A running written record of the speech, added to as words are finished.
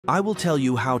I will tell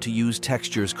you how to use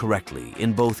textures correctly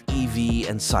in both Eevee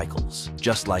and Cycles,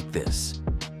 just like this.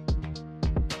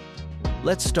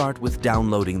 Let's start with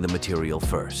downloading the material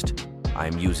first. I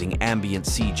am using ambient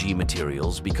CG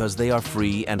materials because they are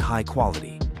free and high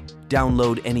quality.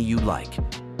 Download any you like.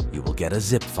 You will get a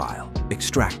zip file.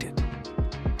 Extract it.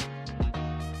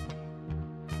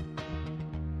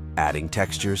 Adding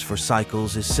textures for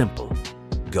Cycles is simple.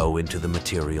 Go into the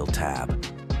Material tab.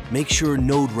 Make sure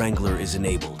Node Wrangler is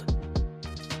enabled.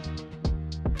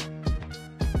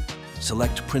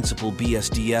 Select Principal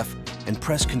BSDF and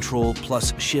press Ctrl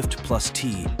plus Shift plus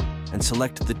T and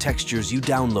select the textures you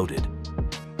downloaded.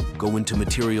 Go into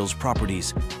Materials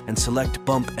Properties and select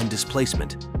Bump and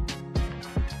Displacement.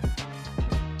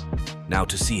 Now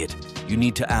to see it, you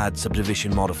need to add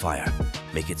Subdivision Modifier.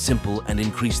 Make it simple and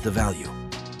increase the value.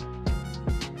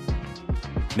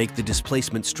 Make the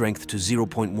displacement strength to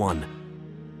 0.1.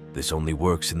 This only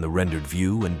works in the rendered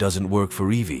view and doesn't work for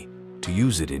Eevee. To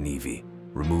use it in Eevee,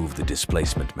 remove the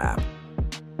displacement map.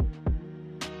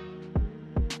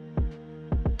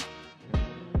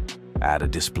 Add a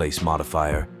displace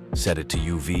modifier, set it to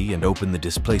UV, and open the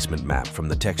displacement map from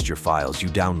the texture files you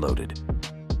downloaded.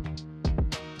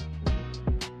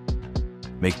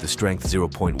 Make the strength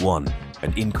 0.1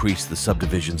 and increase the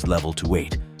subdivisions level to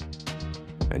 8.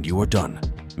 And you are done.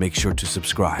 Make sure to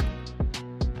subscribe.